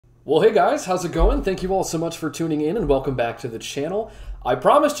Well, hey guys, how's it going? Thank you all so much for tuning in and welcome back to the channel. I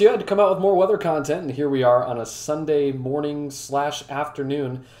promised you I'd come out with more weather content, and here we are on a Sunday morning /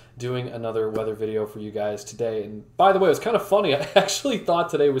 afternoon doing another weather video for you guys today. And by the way, it was kind of funny. I actually thought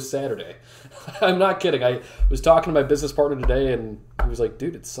today was Saturday. I'm not kidding. I was talking to my business partner today and he was like,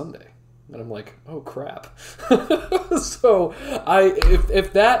 dude, it's Sunday. And I'm like, oh crap. So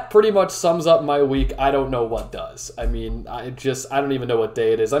if that pretty much sums up my week, I don't know what does. I mean, I don't even know what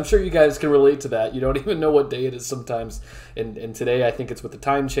day it is. I'm sure you guys can relate to that. You don't even know what day it is sometimes. And today I think it's with the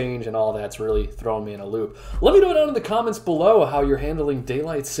time change and all that's really thrown me in a loop. Let me know down in the comments below how you're handling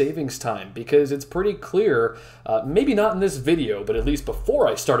daylight savings time, because it's pretty clear, maybe not in this video, but at least before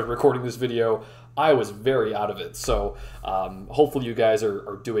I started recording this video, I was very out of it. So hopefully you guys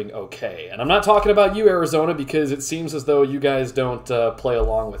are doing okay. And I'm not talking about you, Arizona, because it seems as though you guys don't play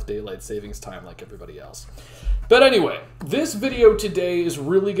along with daylight savings time like everybody else. But anyway, this video today is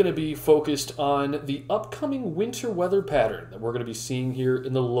really going to be focused on the upcoming winter weather pattern that we're going to be seeing here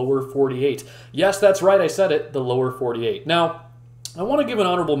in the lower 48. Yes, that's right, I said it, the lower 48. Now, I want to give an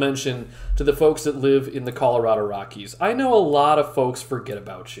honorable mention to the folks that live in the Colorado Rockies. I know a lot of folks forget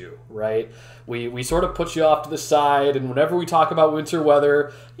about you, right? We sort of put you off to the side, and whenever we talk about winter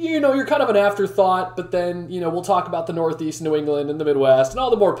weather, you know, you're kind of an afterthought, but then, you know, we'll talk about the Northeast, New England, and the Midwest, and all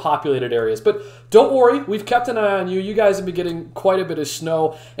the more populated areas. But don't worry, we've kept an eye on you. You guys have been getting quite a bit of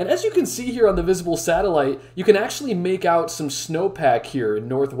snow, and as you can see here on the visible satellite, you can actually make out some snowpack here in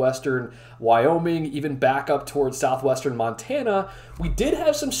northwestern Wyoming, even back up towards southwestern Montana. We did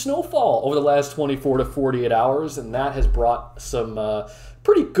have some snowfall over the last 24 to 48 hours, and that has brought some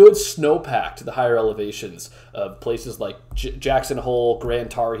pretty good snowpack to the higher elevations of places like Jackson Hole,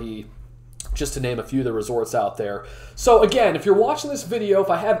 Grand Targhee, just to name a few of the resorts out there. So again, if you're watching this video, if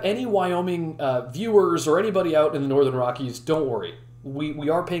I have any Wyoming viewers or anybody out in the Northern Rockies, don't worry. We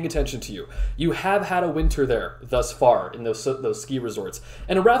are paying attention to you. You have had a winter there thus far in those ski resorts,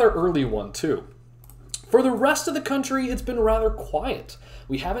 and a rather early one too. For the rest of the country, it's been rather quiet.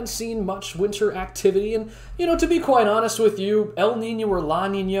 We haven't seen much winter activity, and, you know, to be quite honest with you, El Nino or La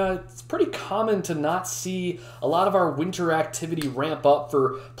Nina, it's pretty common to not see a lot of our winter activity ramp up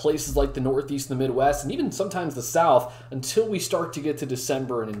for places like the Northeast and the Midwest, and even sometimes the South, until we start to get to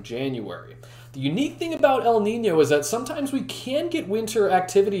December and in January. The unique thing about El Nino is that sometimes we can get winter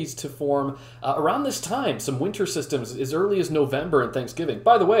activities to form around this time, some winter systems as early as November and Thanksgiving.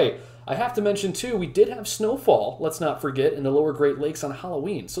 By the way, I have to mention too, we did have snowfall, let's not forget, in the lower Great Lakes on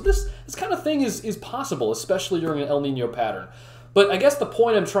Halloween. So this kind of thing is possible, especially during an El Nino pattern. But I guess the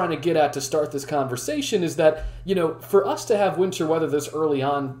point I'm trying to get at to start this conversation is that, you know, for us to have winter weather this early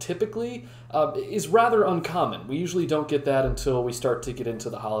on typically is rather uncommon. We usually don't get that until we start to get into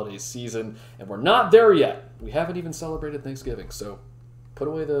the holiday season, and we're not there yet. We haven't even celebrated Thanksgiving, so put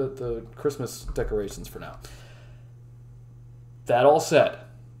away the Christmas decorations for now. That all said,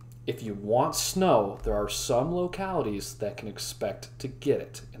 if you want snow, there are some localities that can expect to get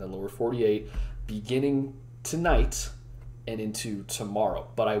it in the lower 48 beginning tonight and into tomorrow.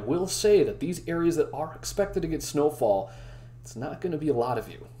 But I will say that these areas that are expected to get snowfall, it's not going to be a lot of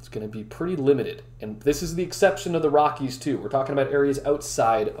you. It's going to be pretty limited. And this is the exception of the Rockies too. We're talking about areas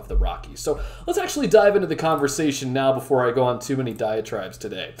outside of the Rockies. So let's actually dive into the conversation now before I go on too many diatribes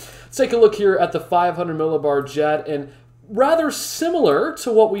today. Let's take a look here at the 500 millibar jet, and rather similar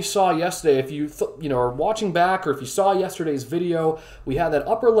to what we saw yesterday. If you are watching back, or if you saw yesterday's video, we had that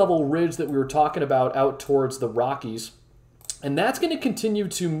upper level ridge that we were talking about out towards the Rockies. And that's going to continue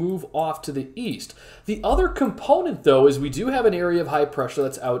to move off to the east. The other component, though, is we do have an area of high pressure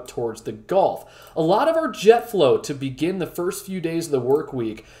that's out towards the Gulf. A lot of our jet flow to begin the first few days of the work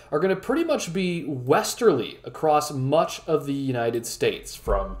week are going to pretty much be westerly across much of the United States,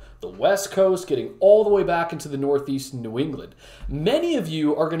 from the West Coast getting all the way back into the Northeast and New England. Many of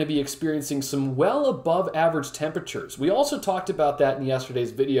you are going to be experiencing some well above average temperatures. We also talked about that in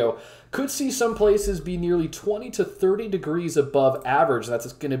yesterday's video. Could see some places be nearly 20 to 30 degrees above average.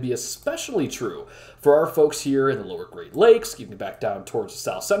 That's going to be especially true for our folks here in the lower Great Lakes, getting back down towards the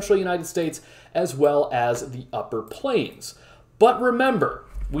south central United States, as well as the upper plains. But remember,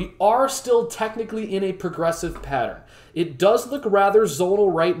 we are still technically in a progressive pattern. It does look rather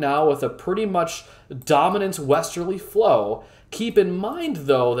zonal right now with a pretty much dominant westerly flow. Keep in mind,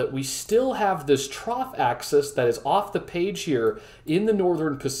 though, that we still have this trough axis that is off the page here in the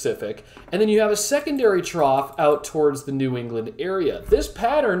northern Pacific, and then you have a secondary trough out towards the New England area. This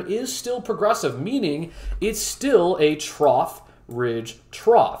pattern is still progressive, meaning it's still a trough, ridge,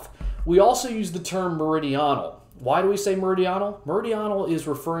 trough. We also use the term meridional. Why do we say meridional? Meridional is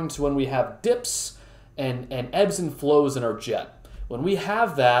referring to when we have dips and ebbs and flows in our jet. When we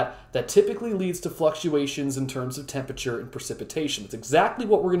have that, that typically leads to fluctuations in terms of temperature and precipitation. It's exactly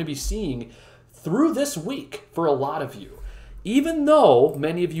what we're going to be seeing through this week for a lot of you. Even though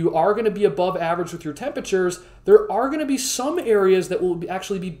many of you are going to be above average with your temperatures, there are going to be some areas that will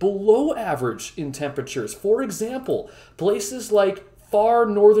actually be below average in temperatures. For example, places like far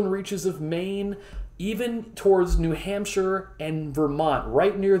northern reaches of Maine, even towards New Hampshire and Vermont,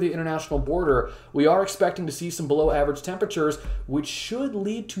 right near the international border, we are expecting to see some below average temperatures, which should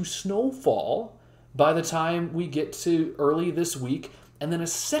lead to snowfall by the time we get to early this week, and then a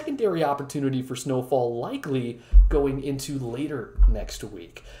secondary opportunity for snowfall likely going into later next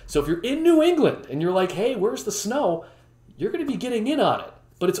week. So if you're in New England and you're like, hey, where's the snow? You're going to be getting in on it.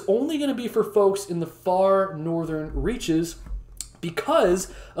 But it's only going to be for folks in the far northern reaches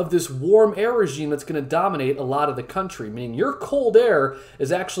because of this warm air regime that's going to dominate a lot of the country, meaning your cold air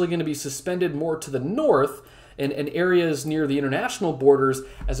is actually going to be suspended more to the north and areas near the international borders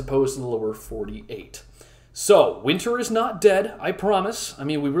as opposed to the lower 48. So, winter is not dead, I promise. I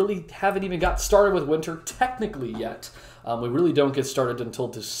mean, we really haven't even got started with winter technically yet. We really don't get started until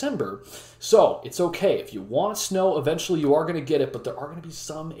December. So, it's okay. If you want snow, eventually you are going to get it, but there are going to be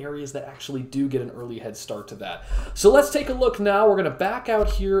some areas that actually do get an early head start to that. So, let's take a look now. We're going to back out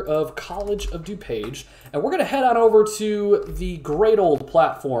here of College of DuPage, and we're going to head on over to the great old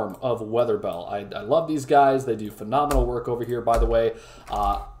platform of WeatherBell. I love these guys. They do phenomenal work over here, by the way.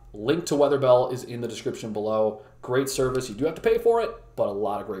 Link to WeatherBell is in the description below. Great service. You do have to pay for it, but a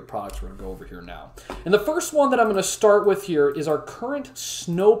lot of great products. We're going to go over here now. And the first one that I'm going to start with here is our current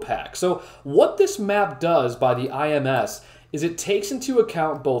snowpack. So what this map does by the IMS is it takes into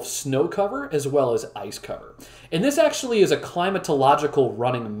account both snow cover as well as ice cover. And this actually is a climatological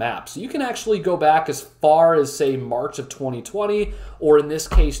running map. So you can actually go back as far as, say, March of 2020, or in this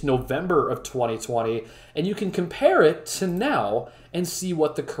case, November of 2020, and you can compare it to now and see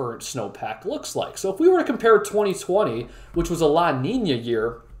what the current snowpack looks like. So if we were to compare 2020, which was a La Nina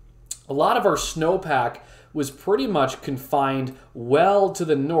year, a lot of our snowpack was pretty much confined well to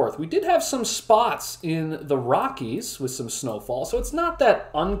the north. We did have some spots in the Rockies with some snowfall, so it's not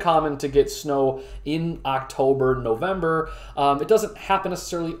that uncommon to get snow in October, November. It doesn't happen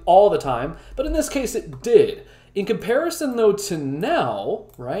necessarily all the time, but in this case it did. In comparison though to now,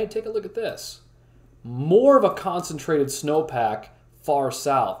 right, take a look at this. More of a concentrated snowpack far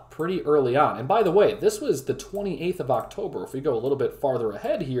south pretty early on. And by the way, this was the 28th of October. If we go a little bit farther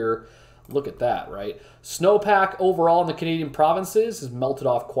ahead here, look at that, right? Snowpack overall in the Canadian provinces has melted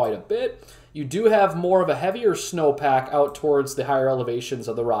off quite a bit. You do have more of a heavier snowpack out towards the higher elevations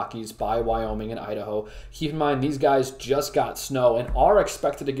of the Rockies by Wyoming and Idaho. Keep in mind, these guys just got snow and are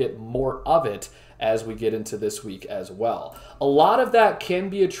expected to get more of it as we get into this week as well. A lot of that can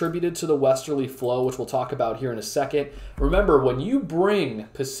be attributed to the westerly flow, which we'll talk about here in a second. Remember, when you bring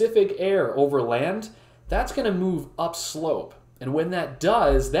Pacific air over land, that's going to move upslope. And when that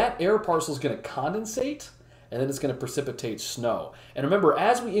does, that air parcel is going to condensate, and then it's going to precipitate snow. And remember,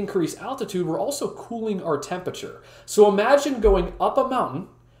 as we increase altitude, we're also cooling our temperature. So imagine going up a mountain,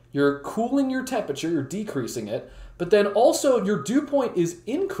 you're cooling your temperature, you're decreasing it, but then also your dew point is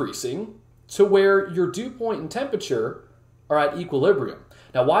increasing to where your dew point and temperature are at equilibrium.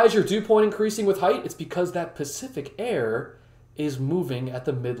 Now, why is your dew point increasing with height? It's because that Pacific air is moving at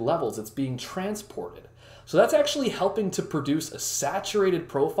the mid-levels. It's being transported. So that's actually helping to produce a saturated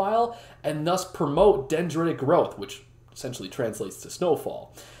profile and thus promote dendritic growth, which essentially translates to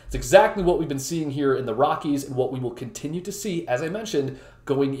snowfall. It's exactly what we've been seeing here in the Rockies and what we will continue to see, as I mentioned,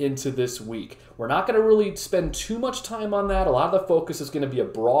 going into this week. We're not going to really spend too much time on that. A lot of the focus is going to be a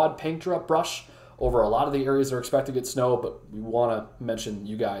broad paint brush over a lot of the areas that are expected to get snow, but we want to mention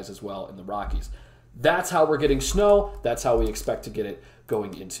you guys as well in the Rockies. That's how we're getting snow. That's how we expect to get it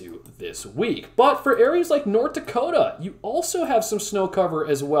going into this week. But for areas like North Dakota, you also have some snow cover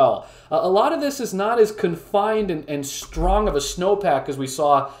as well. A lot of this is not as confined and strong of a snowpack as we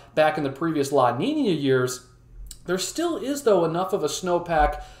saw back in the previous La Nina years. There still is, though, enough of a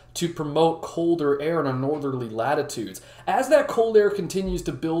snowpack to promote colder air in our northerly latitudes. As that cold air continues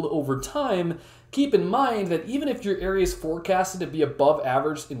to build over time, keep in mind that even if your area is forecasted to be above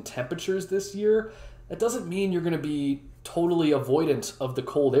average in temperatures this year, that doesn't mean you're going to be totally avoidant of the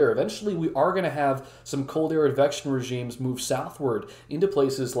cold air. Eventually, we are going to have some cold air advection regimes move southward into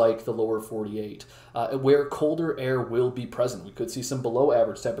places like the lower 48, where colder air will be present. We could see some below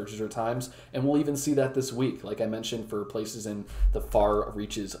average temperatures at times, and we'll even see that this week, like I mentioned, for places in the far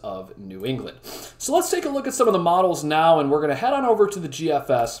reaches of New England. So let's take a look at some of the models now, and we're going to head on over to the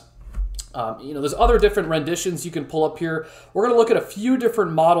GFS. There's other different renditions you can pull up here. We're going to look at a few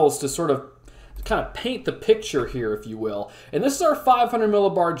different models to sort of kind of paint the picture here, if you will. And this is our 500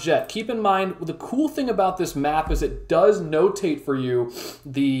 millibar jet. Keep in mind, the cool thing about this map is it does notate for you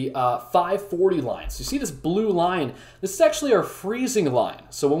the 540 line. So you see this blue line? This is actually our freezing line.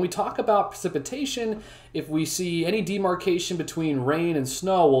 So when we talk about precipitation, if we see any demarcation between rain and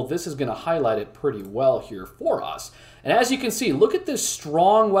snow, well, this is going to highlight it pretty well here for us. And as you can see, look at this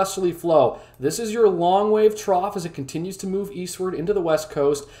strong westerly flow. This is your long wave trough as it continues to move eastward into the west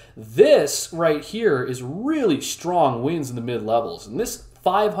coast. This right here is really strong winds in the mid-levels. And this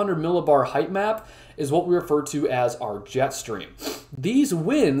 500 millibar height map is what we refer to as our jet stream. These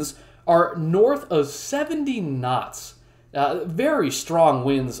winds are north of 70 knots. Very strong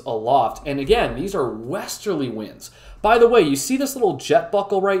winds aloft. And again, these are westerly winds. By the way, you see this little jet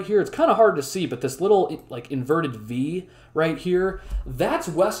buckle right here? It's kind of hard to see, but this little like inverted V right here, that's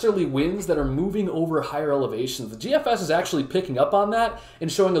westerly winds that are moving over higher elevations. The GFS is actually picking up on that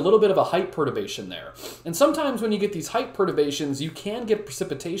and showing a little bit of a height perturbation there. And sometimes when you get these height perturbations, you can get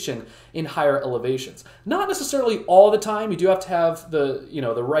precipitation in higher elevations. Not necessarily all the time. You do have to have the,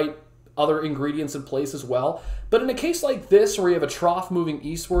 the right other ingredients in place as well. But in a case like this where you have a trough moving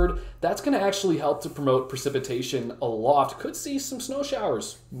eastward, that's going to actually help to promote precipitation aloft. Could see some snow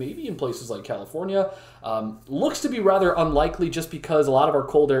showers, maybe in places like California. Looks to be rather unlikely just because a lot of our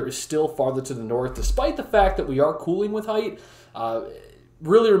cold air is still farther to the north, despite the fact that we are cooling with height.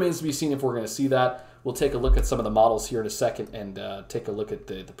 Really remains to be seen if we're going to see that. We'll take a look at some of the models here in a second and take a look at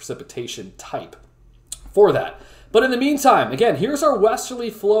the precipitation type for that. But in the meantime, again, here's our westerly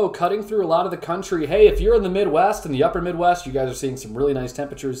flow cutting through a lot of the country. Hey, if you're in the Midwest and the upper Midwest, you guys are seeing some really nice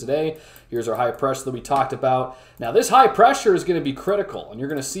temperatures today. Here's our high pressure that we talked about. Now, this high pressure is going to be critical, and you're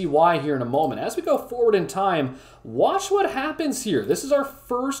going to see why here in a moment. As we go forward in time, watch what happens here. This is our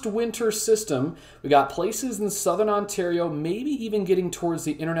first winter system. We got places in southern Ontario, maybe even getting towards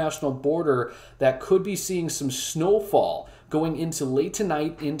the international border that could be seeing some snowfall going into late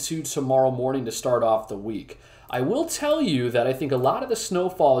tonight into tomorrow morning to start off the week. I will tell you that I think a lot of the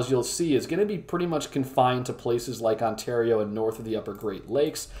snowfall, as you'll see, is going to be pretty much confined to places like Ontario and north of the upper Great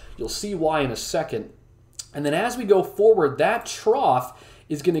Lakes. You'll see why in a second. And then as we go forward, that trough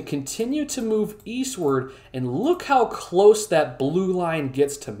is going to continue to move eastward, and look how close that blue line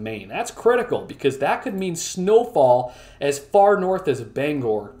gets to Maine. That's critical because that could mean snowfall as far north as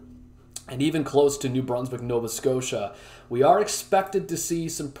Bangor and even close to New Brunswick, Nova Scotia. We are expected to see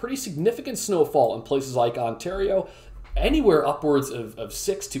some pretty significant snowfall in places like Ontario, anywhere upwards of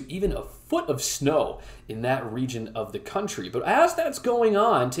 6 to even a foot of snow in that region of the country. But as that's going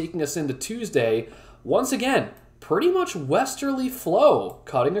on, taking us into Tuesday, once again, pretty much westerly flow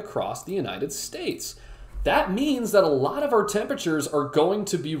cutting across the United States. That means that a lot of our temperatures are going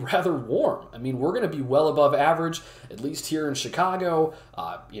to be rather warm. I mean, we're going to be well above average, at least here in Chicago.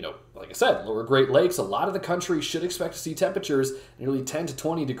 Like I said, lower Great Lakes, a lot of the country should expect to see temperatures nearly 10 to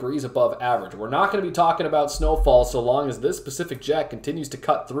 20 degrees above average. We're not going to be talking about snowfall so long as this specific jet continues to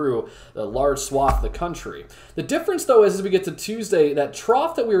cut through the large swath of the country. The difference, though, is as we get to Tuesday, that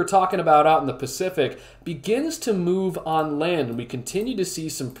trough that we were talking about out in the Pacific begins to move on land, and we continue to see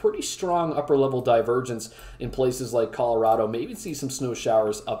some pretty strong upper-level divergence in places like Colorado. Maybe see some snow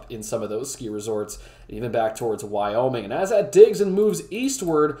showers up in some of those ski resorts, even back towards Wyoming. And as that digs and moves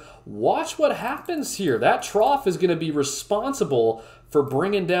eastward, watch what happens here. That trough is going to be responsible for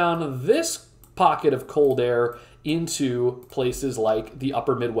bringing down this pocket of cold air into places like the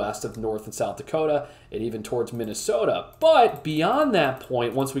upper Midwest of North and South Dakota and even towards Minnesota. But beyond that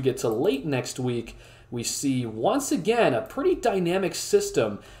point, once we get to late next week, we see once again a pretty dynamic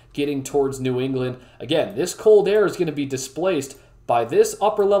system getting towards New England. Again, this cold air is going to be displaced by this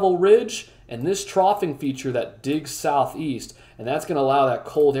upper level ridge and this troughing feature that digs southeast, and that's going to allow that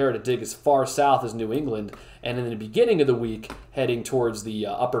cold air to dig as far south as New England, and in the beginning of the week, heading towards the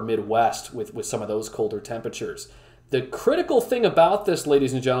upper Midwest with some of those colder temperatures. The critical thing about this,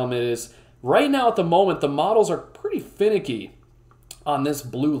 ladies and gentlemen, is right now at the moment, the models are pretty finicky on this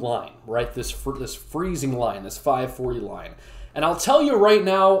blue line, right? This freezing line, this 540 line. And I'll tell you right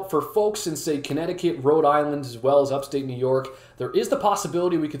now, for folks in, say, Connecticut, Rhode Island, as well as upstate New York, there is the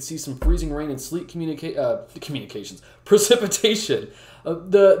possibility we could see some freezing rain and sleet precipitation.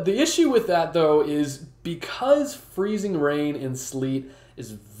 The issue with that, though, is because freezing rain and sleet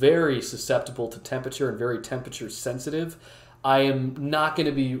is very susceptible to temperature and very temperature sensitive, I am not going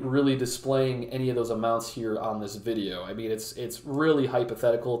to be really displaying any of those amounts here on this video. I mean, it's really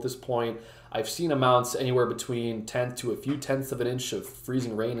hypothetical at this point. I've seen amounts anywhere between 10th to a few tenths of an inch of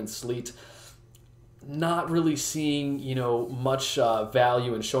freezing rain and sleet. Not really seeing, much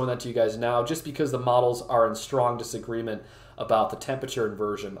value in showing that to you guys now, just because the models are in strong disagreement about the temperature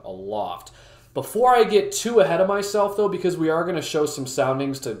inversion aloft. Before I get too ahead of myself, though, because we are going to show some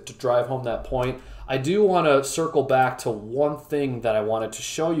soundings to drive home that point, I do want to circle back to one thing that I wanted to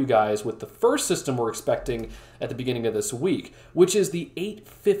show you guys with the first system we're expecting at the beginning of this week, which is the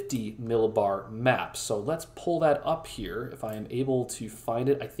 850 millibar map. So let's pull that up here if I am able to find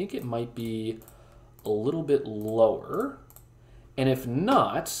it. I think it might be a little bit lower. And if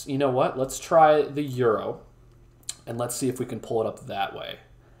not, you know what? Let's try the Euro, and let's see if we can pull it up that way.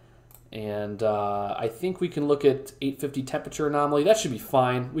 And I think we can look at 850 temperature anomaly. That should be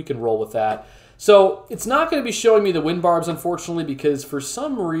fine. We can roll with that. So it's not going to be showing me the wind barbs, unfortunately, because for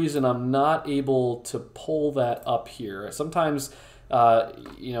some reason I'm not able to pull that up here. Sometimes,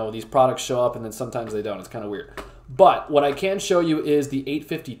 you know, these products show up and then sometimes they don't. It's kind of weird. But what I can show you is the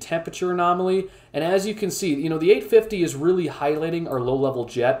 850 temperature anomaly. And as you can see, you know, the 850 is really highlighting our low-level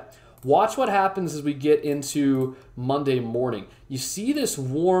jet. Watch what happens as we get into Monday morning. You see this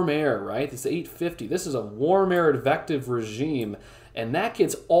warm air, right? This 850. This is a warm air advective regime, and that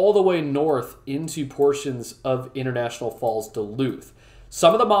gets all the way north into portions of International Falls, Duluth.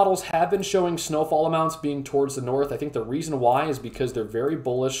 Some of the models have been showing snowfall amounts being towards the north. I think the reason why is because they're very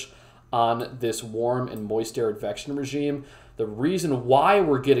bullish on this warm and moist air advection regime. The reason why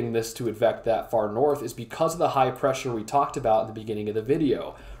we're getting this to advect that far north is because of the high pressure we talked about in the beginning of the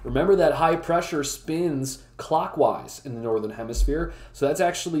video. Remember that high pressure spins clockwise in the northern hemisphere, so that's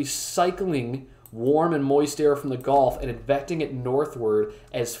actually cycling warm and moist air from the Gulf and advecting it northward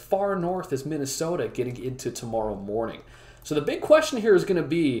as far north as Minnesota getting into tomorrow morning. So the big question here is going to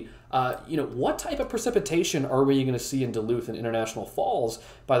be, you know, what type of precipitation are we going to see in Duluth and International Falls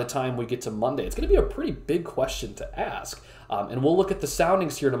by the time we get to Monday? It's going to be a pretty big question to ask. And we'll look at the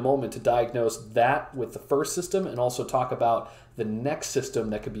soundings here in a moment to diagnose that with the first system and also talk about the next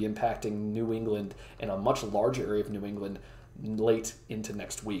system that could be impacting New England and a much larger area of New England late into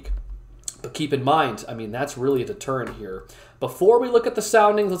next week. But keep in mind, I mean, that's really a deterrent here. Before we look at the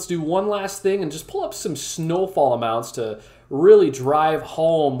soundings, let's do one last thing and just pull up some snowfall amounts to really drive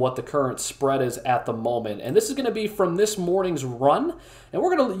home what the current spread is at the moment. And this is going to be from this morning's run. And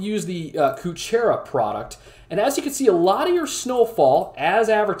we're going to use the Kuchera product. And as you can see, a lot of your snowfall, as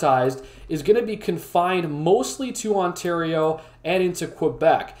advertised, is going to be confined mostly to Ontario and into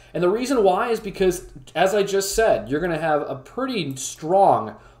Quebec. And the reason why is because, as I just said, you're going to have a pretty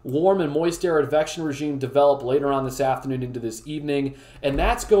strong warm and moist air advection regime develop later on this afternoon into this evening, and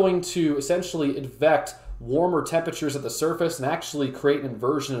that's going to essentially advect warmer temperatures at the surface and actually create an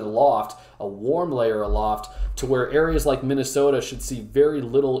inversion aloft, a warm layer aloft, to where areas like Minnesota should see very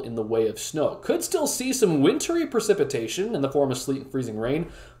little in the way of snow. Could still see some wintry precipitation in the form of sleet and freezing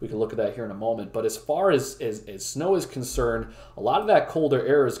rain. We can look at that here in a moment. But as far as snow is concerned, a lot of that colder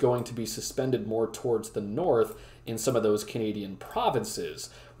air is going to be suspended more towards the north in some of those Canadian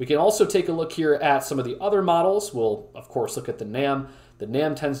provinces. We can also take a look here at some of the other models. We'll, of course, look at the NAM. The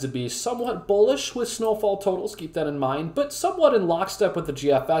NAM tends to be somewhat bullish with snowfall totals, keep that in mind, but somewhat in lockstep with the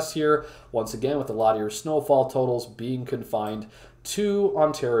GFS here, once again with a lot of your snowfall totals being confined to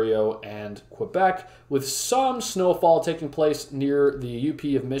Ontario and Quebec, with some snowfall taking place near the UP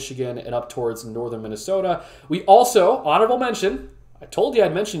of Michigan and up towards northern Minnesota. We also, honorable mention, I told you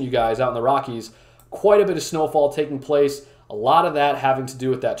I'd mention you guys out in the Rockies, quite a bit of snowfall taking place, a lot of that having to do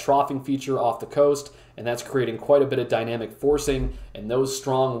with that troughing feature off the coast, and that's creating quite a bit of dynamic forcing, and those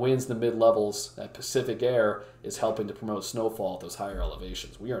strong winds in the mid-levels, that Pacific air, is helping to promote snowfall at those higher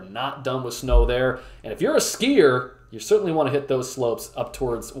elevations. We are not done with snow there, and if you're a skier, you certainly want to hit those slopes up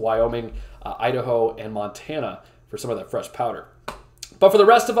towards Wyoming, Idaho, and Montana for some of that fresh powder. But for the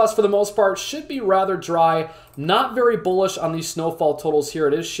rest of us, for the most part, should be rather dry. Not very bullish on these snowfall totals here.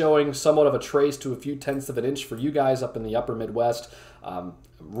 It is showing somewhat of a trace to a few tenths of an inch for you guys up in the upper Midwest.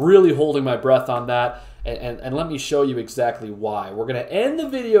 Really holding my breath on that. And let me show you exactly why. We're going to end the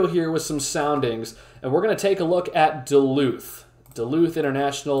video here with some soundings, and we're going to take a look at Duluth. Duluth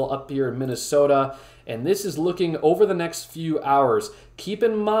International up here in Minnesota. And this is looking over the next few hours. Keep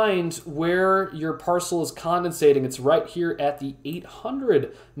in mind where your parcel is condensating. It's right here at the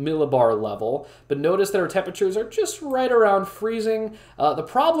 800 millibar level. But notice that our temperatures are just right around freezing. The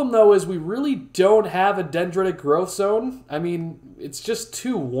problem, though, is we really don't have a dendritic growth zone. I mean, it's just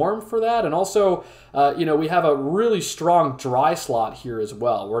too warm for that. And also, you know, we have a really strong dry slot here as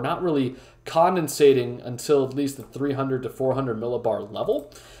well. We're not really condensating until at least the 300 to 400 millibar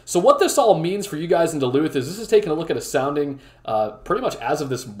level. So what this all means for you guys in Duluth is this is taking a look at a sounding pretty much as of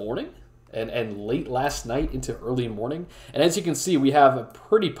this morning and late last night into early morning. And as you can see, we have a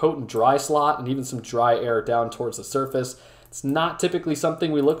pretty potent dry slot and even some dry air down towards the surface. It's not typically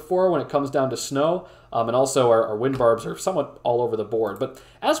something we look for when it comes down to snow, and also our wind barbs are somewhat all over the board. But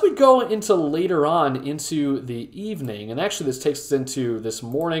as we go into later on into the evening, and actually this takes us into this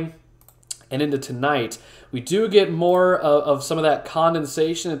morning and into tonight, we do get more of some of that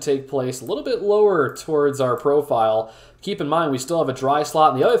condensation to take place a little bit lower towards our profile. Keep in mind, we still have a dry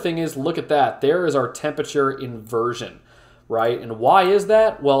slot. And the other thing is, look at that. There is our temperature inversion, right? And why is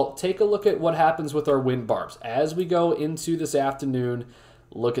that? Well, take a look at what happens with our wind barbs. As we go into this afternoon,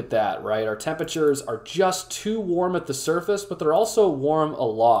 look at that, right? Our temperatures are just too warm at the surface, but they're also warm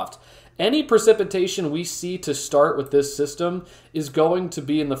aloft. Any precipitation we see to start with this system is going to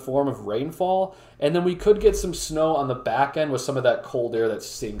be in the form of rainfall, and then we could get some snow on the back end with some of that cold air that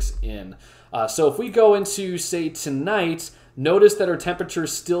sinks in. So if we go into, say, tonight, notice that our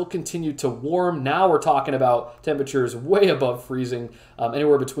temperatures still continue to warm. Now we're talking about temperatures way above freezing,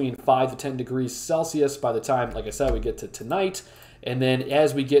 anywhere between 5 to 10 degrees Celsius by the time, like I said, we get to tonight. And then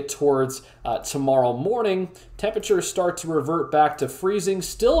as we get towards tomorrow morning, temperatures start to revert back to freezing.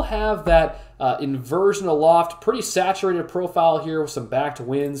 Still have that inversion aloft, pretty saturated profile here with some backed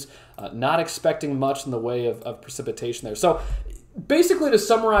winds. Not expecting much in the way of precipitation there. So basically, to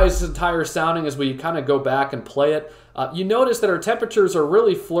summarize this entire sounding as we kind of go back and play it, you notice that our temperatures are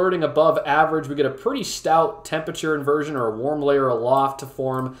really flirting above average. We get a pretty stout temperature inversion or a warm layer aloft to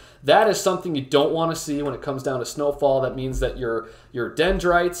form. That is something you don't want to see when it comes down to snowfall. That means that your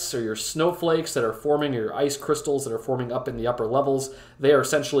dendrites or your snowflakes that are forming, your ice crystals that are forming up in the upper levels, they are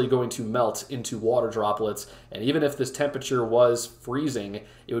essentially going to melt into water droplets. And even if this temperature was freezing,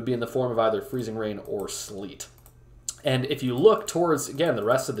 it would be in the form of either freezing rain or sleet. And if you look towards, again, the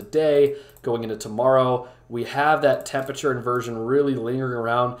rest of the day, going into tomorrow, we have that temperature inversion really lingering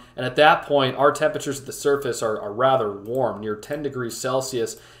around. And at that point, our temperatures at the surface are rather warm, near 10 degrees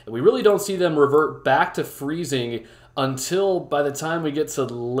Celsius. And we really don't see them revert back to freezing until by the time we get to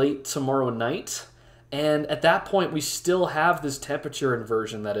late tomorrow night. And at that point, we still have this temperature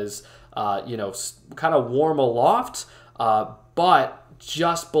inversion that is, kind of warm aloft, but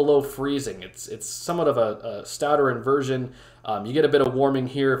just below freezing. It's somewhat of a stouter inversion. You get a bit of warming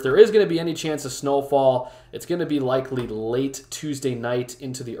here. If there is going to be any chance of snowfall, it's going to be likely late Tuesday night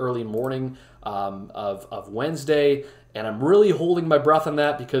into the early morning of Wednesday. And I'm really holding my breath on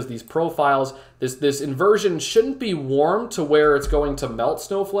that because these profiles, this inversion shouldn't be warm to where it's going to melt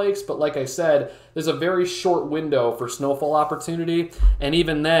snowflakes. But like I said, there's a very short window for snowfall opportunity. And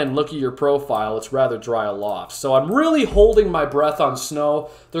even then, look at your profile, it's rather dry aloft. So I'm really holding my breath on snow.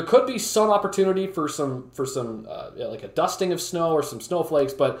 There could be some opportunity for some like a dusting of snow or some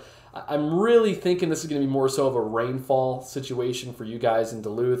snowflakes, but I'm really thinking this is going to be more so of a rainfall situation for you guys in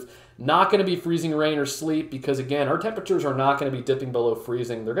Duluth. Not going to be freezing rain or sleet because, again, our temperatures are not going to be dipping below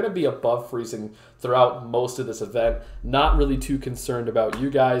freezing. They're going to be above freezing throughout most of this event. Not really too concerned about you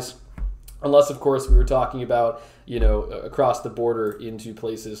guys, unless, of course, we were talking about, across the border into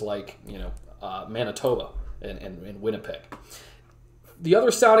places like, Manitoba and Winnipeg. The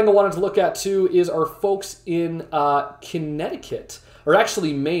other sounding I wanted to look at, too, is our folks in Connecticut. Or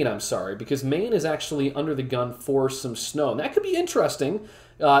actually Maine, I'm sorry, because Maine is actually under the gun for some snow. And that could be interesting.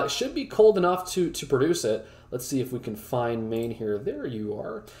 It should be cold enough to produce it. Let's see if we can find Maine here. There you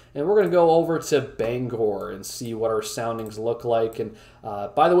are. And we're going to go over to Bangor and see what our soundings look like. And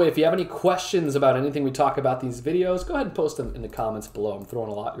by the way, if you have any questions about anything we talk about in these videos, go ahead and post them in the comments below. I'm throwing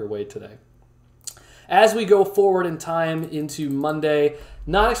a lot your way today. As we go forward in time into Monday,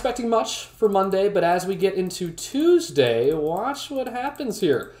 not expecting much for Monday, but as we get into Tuesday, watch what happens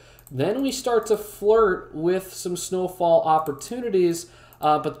here. Then we start to flirt with some snowfall opportunities,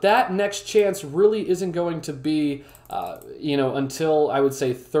 but that next chance really isn't going to be, until I would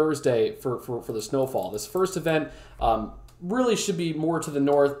say Thursday for the snowfall. This first event really should be more to the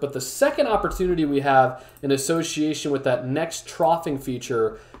north, but the second opportunity we have in association with that next troughing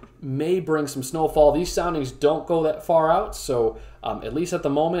feature may bring some snowfall. These soundings don't go that far out, so at least at the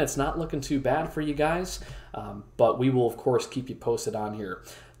moment, it's not looking too bad for you guys, but we will, of course, keep you posted on here.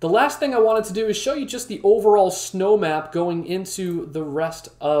 The last thing I wanted to do is show you just the overall snow map going into the rest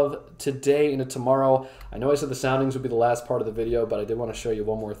of today into tomorrow. I know I said the soundings would be the last part of the video, but I did want to show you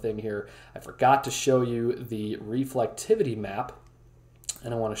one more thing here. I forgot to show you the reflectivity map,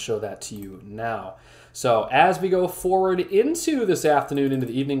 and I want to show that to you now. So as we go forward into this afternoon, into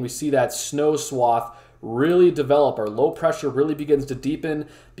the evening, we see that snow swath really develop. Our low pressure really begins to deepen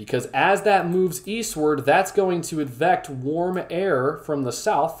because as that moves eastward, that's going to advect warm air from the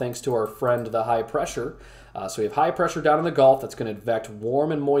south, thanks to our friend, the high pressure. So we have high pressure down in the Gulf that's going to advect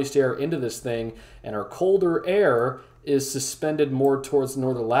warm and moist air into this thing, and our colder air is suspended more towards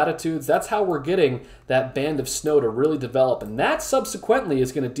northern latitudes. That's how we're getting that band of snow to really develop. And that subsequently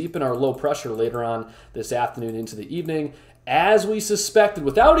is going to deepen our low pressure later on this afternoon into the evening. As we suspected,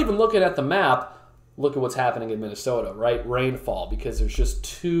 without even looking at the map, look at what's happening in Minnesota, right? Rainfall, because there's just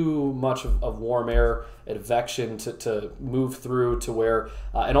too much of warm air advection to move through to where,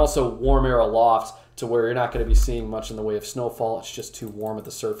 and also warm air aloft to where you're not going to be seeing much in the way of snowfall. It's just too warm at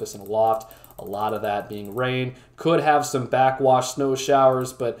the surface and aloft. A lot of that being rain. Could have some backwash snow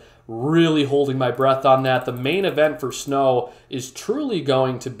showers, but really holding my breath on that. The main event for snow is truly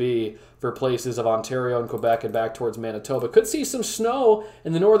going to be for places of Ontario and Quebec and back towards Manitoba. Could see some snow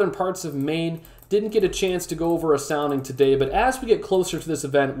in the northern parts of Maine. Didn't get a chance to go over a sounding today, but as we get closer to this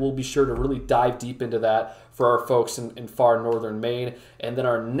event, we'll be sure to really dive deep into that for our folks in far northern Maine. And then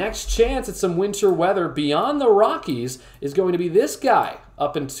our next chance at some winter weather beyond the Rockies is going to be this guy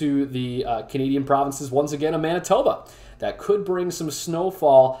up into the Canadian provinces, once again of Manitoba. That could bring some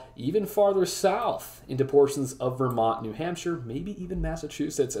snowfall even farther south into portions of Vermont, New Hampshire, maybe even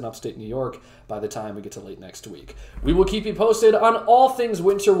Massachusetts and upstate New York by the time we get to late next week. We will keep you posted on all things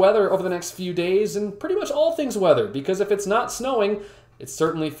winter weather over the next few days and pretty much all things weather, because if it's not snowing, it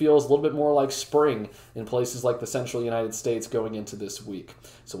certainly feels a little bit more like spring in places like the central United States going into this week.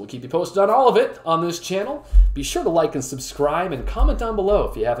 So we'll keep you posted on all of it on this channel. Be sure to like and subscribe and comment down below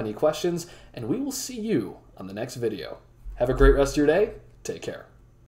if you have any questions, and we will see you on the next video. Have a great rest of your day. Take care.